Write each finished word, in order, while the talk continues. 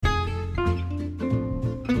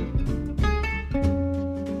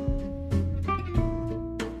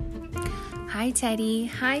Hi, Teddy.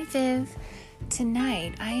 Hi, Viv.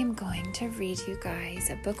 Tonight, I am going to read you guys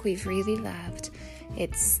a book we've really loved.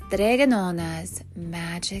 It's Stregonona's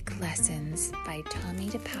Magic Lessons by Tomie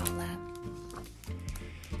dePaola.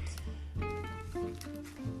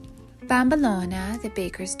 Bambolona, the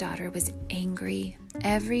baker's daughter, was angry.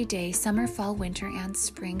 Every day, summer, fall, winter, and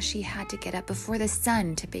spring, she had to get up before the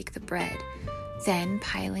sun to bake the bread. Then,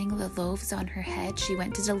 piling the loaves on her head, she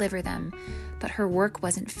went to deliver them. But her work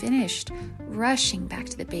wasn't finished. Rushing back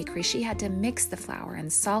to the bakery, she had to mix the flour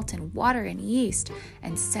and salt and water and yeast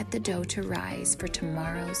and set the dough to rise for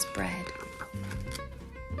tomorrow's bread.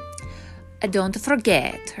 "Don't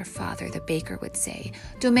forget," her father, the baker, would say,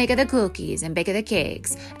 "to make the cookies and bake the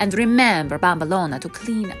cakes. And remember, Bambolona, to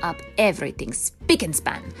clean up everything spick and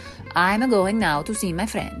span. I'm going now to see my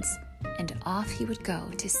friends." And off he would go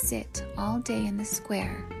to sit all day in the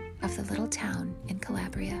square of the little town in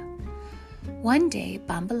Calabria. One day,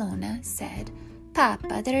 Bambolona said,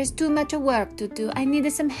 "Papa, there is too much work to do. I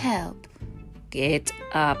need some help." "Get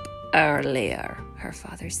up earlier," her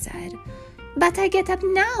father said. "But I get up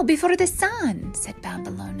now before the sun," said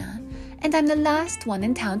Bambolona, "and I'm the last one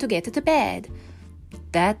in town to get to bed."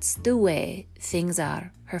 "That's the way things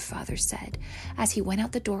are," her father said, as he went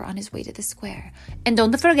out the door on his way to the square. "And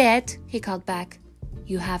don't forget," he called back,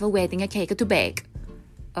 "you have a wedding cake to bake."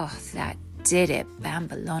 Oh, that did it.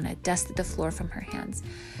 Bambolona dusted the floor from her hands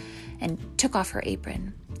and took off her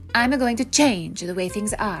apron. "I'm going to change the way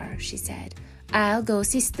things are," she said. "I'll go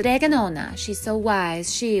see Stregonona. She's so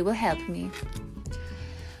wise, she will help me."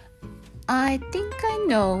 "I think I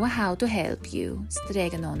know how to help you,"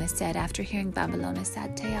 Stregonona said after hearing Bambolona's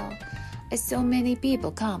sad tale. "So many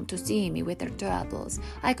people come to see me with their troubles.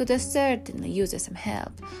 I could certainly use some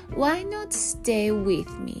help. Why not stay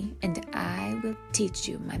with me, and I will teach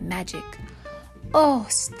you my magic?" "Oh,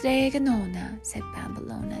 Stregonona," said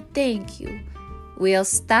Bambolona, "thank you." "We'll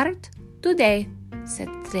start today," said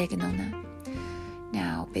Stregonona.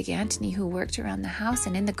 Now, Big Anthony, who worked around the house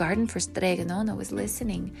and in the garden for Stregonona, was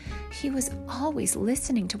listening. He was always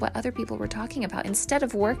listening to what other people were talking about instead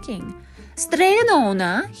of working.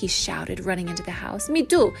 "Stregonona," he shouted, running into the house. "Me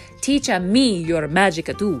too. Teach me your magic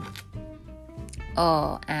too."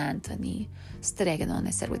 "Oh, Anthony,"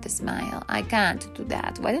 Stregonona said with a smile, "I can't do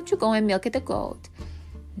that. Why don't you go and milk the goat?"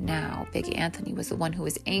 Now, Big Anthony was the one who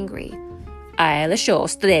was angry. "I'll show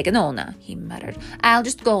Stregonona," he muttered. "I'll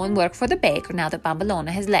just go and work for the baker now that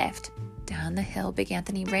Bambolona has left." Down the hill, Big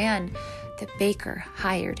Anthony ran. The baker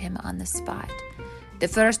hired him on the spot.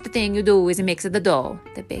 "The first thing you do is mix the dough,"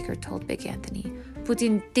 the baker told Big Anthony. "Put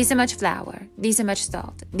in this much flour, this much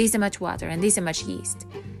salt, this much water, and this much yeast."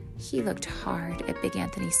 He looked hard at Big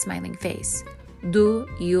Anthony's smiling face. "Do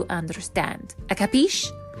you understand? A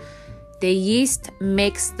capiche? The yeast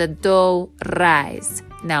makes the dough rise.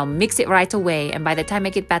 Now mix it right away, and by the time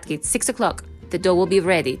I get back at 6 o'clock, the dough will be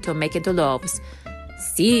ready to make into loaves."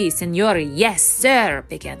 "Si, signore, yes, sir,"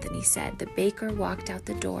 Big Anthony said. The baker walked out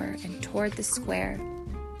the door and toward the square.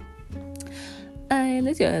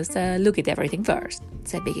 "Let's just look at everything first,"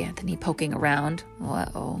 said Big Anthony, poking around.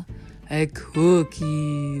 "Uh-oh.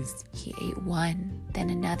 Cookies." He ate one, then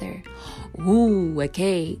another. "Ooh,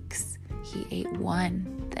 cakes." He ate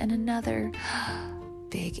one, then another.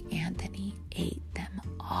 Big Anthony ate them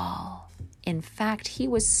all. In fact, he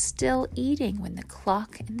was still eating when the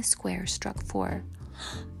clock in the square struck 4.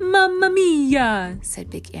 "Mamma mia," said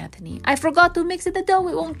Big Anthony. "I forgot to mix the dough.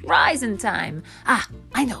 It won't rise in time. Ah,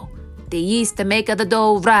 I know. The yeast to make the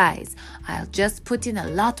dough rise. I'll just put in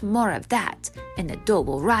a lot more of that, and the dough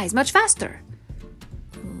will rise much faster."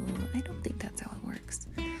 I don't think that's how it works.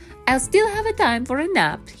 "I'll still have a time for a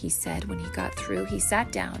nap," he said. When he got through, he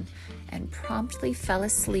sat down and promptly fell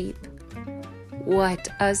asleep. What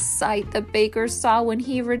a sight the baker saw when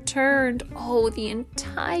he returned. Oh, the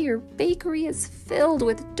entire bakery is filled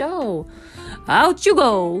with dough. "Out you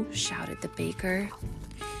go," shouted the baker.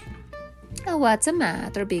 "What's the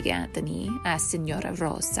matter, Big Anthony?" asked Signora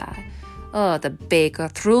Rosa. "Oh, the baker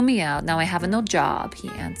threw me out. Now I have no job," he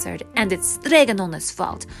answered. "And it's Stregonona's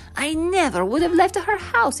fault. I never would have left her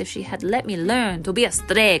house if she had let me learn to be a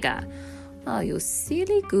strega." "Oh, you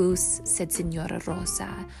silly goose," said Signora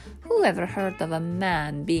Rosa. "Who ever heard of a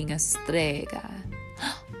man being a strega?"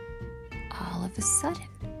 All of a sudden,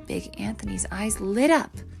 Big Anthony's eyes lit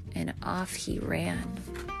up, and off he ran.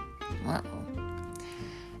 Uh-oh.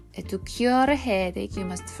 "To cure a headache, you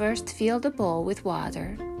must first fill the bowl with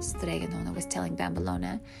water," Stregonona was telling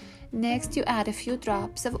Bambolona. "Next, you add a few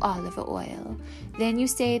drops of olive oil. Then you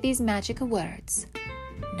say these magic words.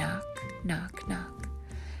 Knock, knock, knock."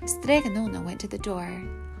 Stregonona went to the door.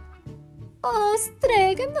 "Oh,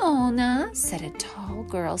 Stregonona," said a tall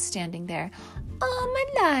girl standing there. All my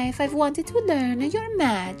life I've wanted to learn your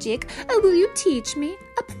magic. Will you teach me,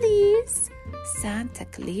 please? Santa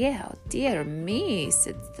Cleo, dear me,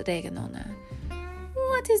 said Stregonona.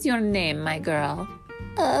 What is your name, my girl?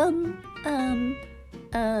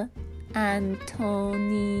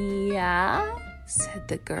 Antonia, said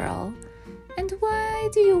the girl. And why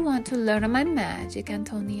do you want to learn my magic,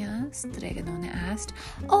 Antonia? Stregonona asked.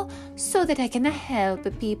 Oh, so that I can help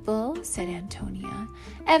people, said Antonia.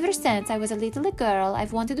 Ever since I was a little girl,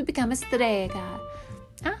 I've wanted to become a strega.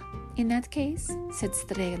 In that case, said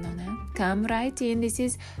Stregonona, come right in. This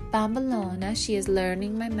is Bambolona. She is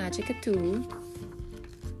learning my magic too.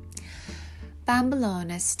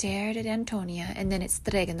 Bambolona stared at Antonia and then at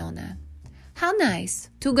Stregonona. How nice,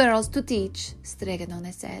 2 girls to teach,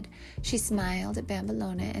 Stregonona said. She smiled at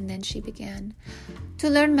Bambolona and then she began. To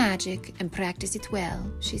learn magic and practice it well,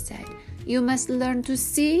 she said, you must learn to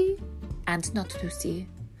see and not to see.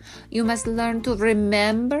 You must learn to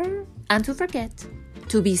remember and to forget,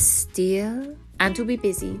 to be still and to be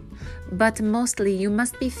busy. But mostly you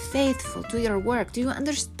must be faithful to your work. Do you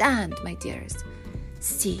understand, my dears?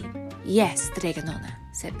 Si, yes, Stregonona,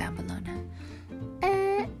 said Bambolona.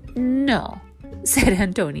 No, said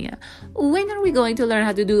Antonia. When are we going to learn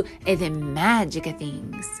how to do the magic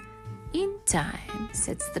things? In time,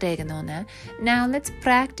 said Stregonona. Now let's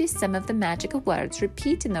practice some of the magic words.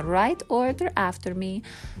 Repeat in the right order after me.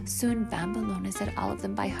 Soon Bambolona said all of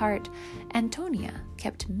them by heart. Antonia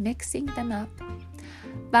kept mixing them up.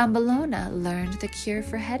 Bambolona learned the cure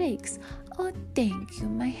for headaches. Oh, thank you.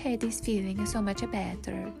 My head is feeling so much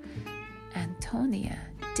better. Antonia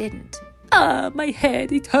didn't. My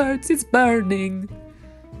head, it hurts, it's burning.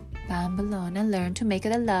 Bambolona learned to make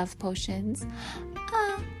the love potions.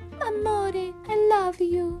 Amore, I love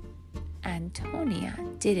you. Antonia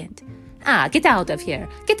didn't. Get out of here,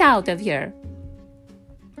 get out of here.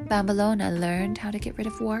 Bambolona learned how to get rid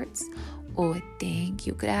of warts. Oh, thank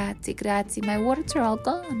you, grazie, my warts are all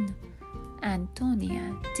gone.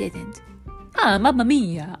 Antonia didn't. Mamma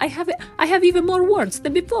mia, I have even more warts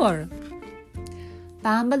than before.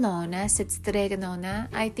 Bambolona, said Stregonona,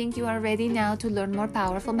 I think you are ready now to learn more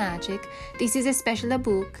powerful magic. This is a special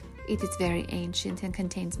book. It is very ancient and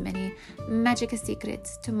contains many magic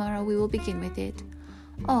secrets. Tomorrow we will begin with it.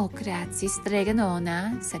 Oh, grazie,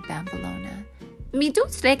 Stregonona, said Bambolona. Me too,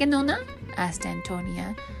 Stregonona? Asked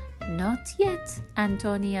Antonia. Not yet,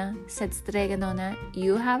 Antonia, said Stregonona.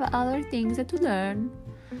 You have other things to learn.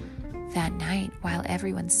 That night, while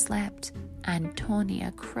everyone slept,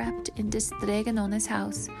 Antonia crept into Stregonona's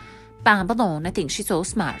house. Bambolona thinks she's so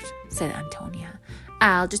smart, said Antonia.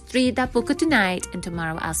 I'll just read that book tonight, and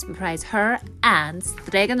tomorrow I'll surprise her and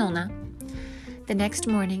Stregonona. The next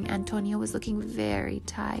morning, Antonia was looking very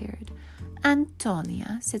tired.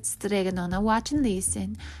 Antonia, said Stregonona, watch and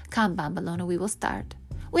listen. Come, Bambolona, we will start.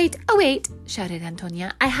 Wait, shouted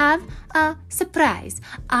Antonia. I have a surprise.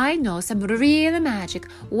 I know some real magic.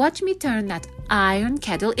 Watch me turn that iron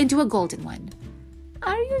kettle into a golden one.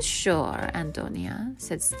 Are you sure, Antonia?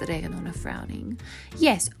 Said Stregonona, frowning.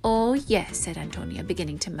 Yes, oh yes, said Antonia,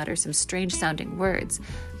 beginning to mutter some strange-sounding words.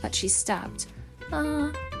 But she stopped.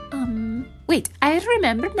 Wait, I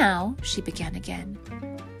remember now, she began again.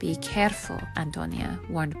 Be careful, Antonia,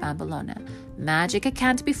 warned Bambolona. Magic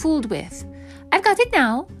can't be fooled with. I've got it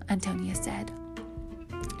now, Antonia said.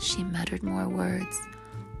 She muttered more words.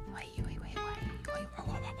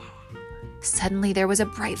 Suddenly there was a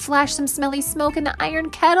bright flash, some smelly smoke, and the iron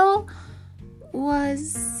kettle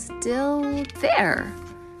was still there.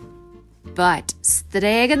 But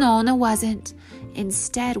Stregonona wasn't.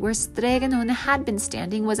 Instead, where Stregonona had been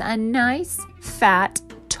standing was a nice, fat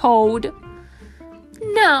toad.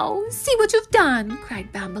 Now, see what you've done,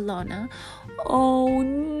 cried Bambolona. Oh,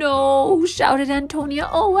 no, shouted Antonia.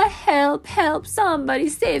 Oh, help, somebody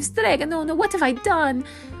save Stregonona. What have I done?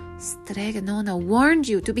 Stregonona warned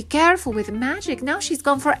you to be careful with magic. Now she's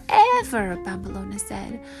gone forever, Bambolona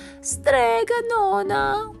said.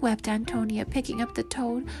 Stregonona, wept Antonia, picking up the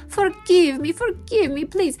toad. Forgive me,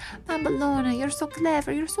 please. Bambolona, you're so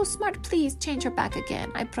clever, you're so smart. Please change her back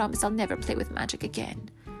again. I promise I'll never play with magic again.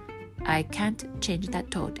 I can't change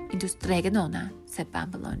that toad into Stregonona, said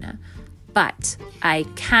Bambolona. But I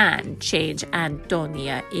can change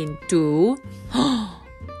Antonia into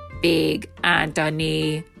Big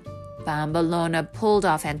Anthony. Bambolona pulled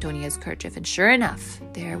off Antonia's kerchief, and sure enough,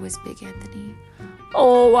 there was Big Anthony.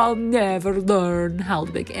 Oh, I'll never learn,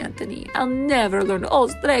 howled Big Anthony. I'll never learn. Oh,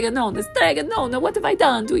 Stregonona, what have I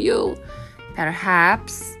done to you?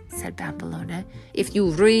 Perhaps, said Bambolona, if you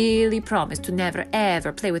really promise to never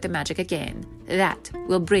ever play with the magic again, that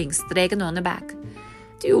will bring Stregonona back.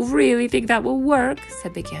 Do you really think that will work?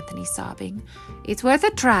 Said Big Anthony, sobbing. It's worth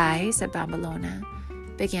a try, said Bombolona.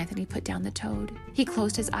 Big Anthony put down the toad. He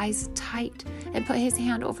closed his eyes tight and put his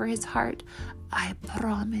hand over his heart. I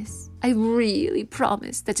really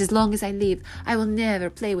promise that as long as I live, I will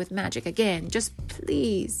never play with magic again. Just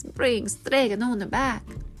please bring Stregonona back.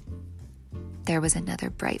 There was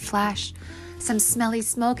another bright flash, some smelly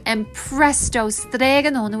smoke, and presto,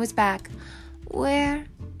 Stregonona was back. Where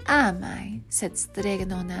am I? Said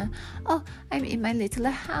Stregonona. Oh, I'm in my little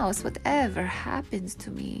house, whatever happens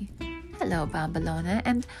to me. Hello, Bombolona,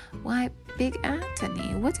 and why, Big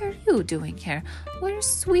Anthony, what are you doing here? Where's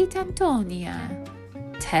sweet Antonia?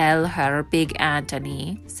 Tell her, Big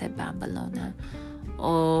Anthony, said Bombolona.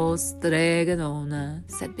 Oh, Stregonona,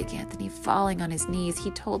 said Big Anthony, falling on his knees.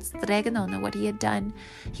 He told Stregonona what he had done.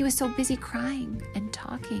 He was so busy crying and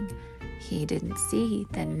talking. He didn't see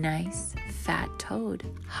the nice, fat toad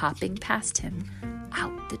hopping past him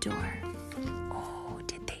out the door. Oh,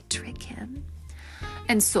 did they trick him?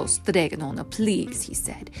 And so, Stregonona, please, he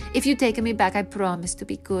said, if you take me back, I promise to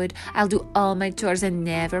be good. I'll do all my chores and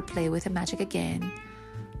never play with the magic again.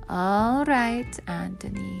 All right,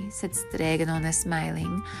 Anthony, said Stregonona,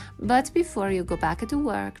 smiling. But before you go back to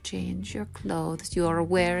work, change your clothes. You're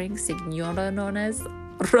wearing Signora Nona's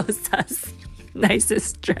Rosa's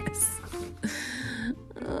nicest dress.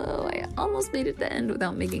 Oh, I almost made it to the end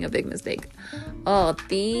without making a big mistake. Oh,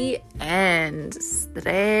 the end.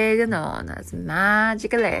 Stregonona's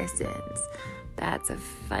magic lessons. That's a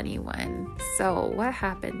funny one. So, what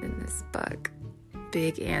happened in this book?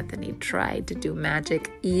 Big Anthony tried to do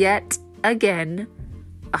magic yet again.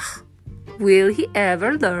 Ugh, will he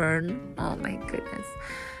ever learn? Oh my goodness.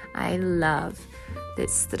 I love that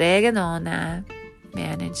Stregonona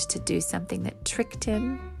managed to do something that tricked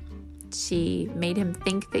him. She made him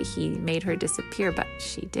think that he made her disappear, but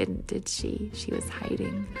she didn't, did she? She was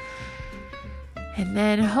hiding. And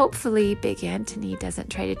then hopefully Big Anthony doesn't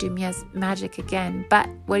try to do magic again. But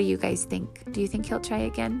what do you guys think? Do you think he'll try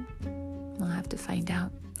again? We'll have to find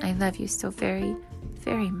out. I love you so very,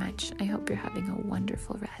 very much. I hope you're having a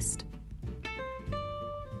wonderful rest.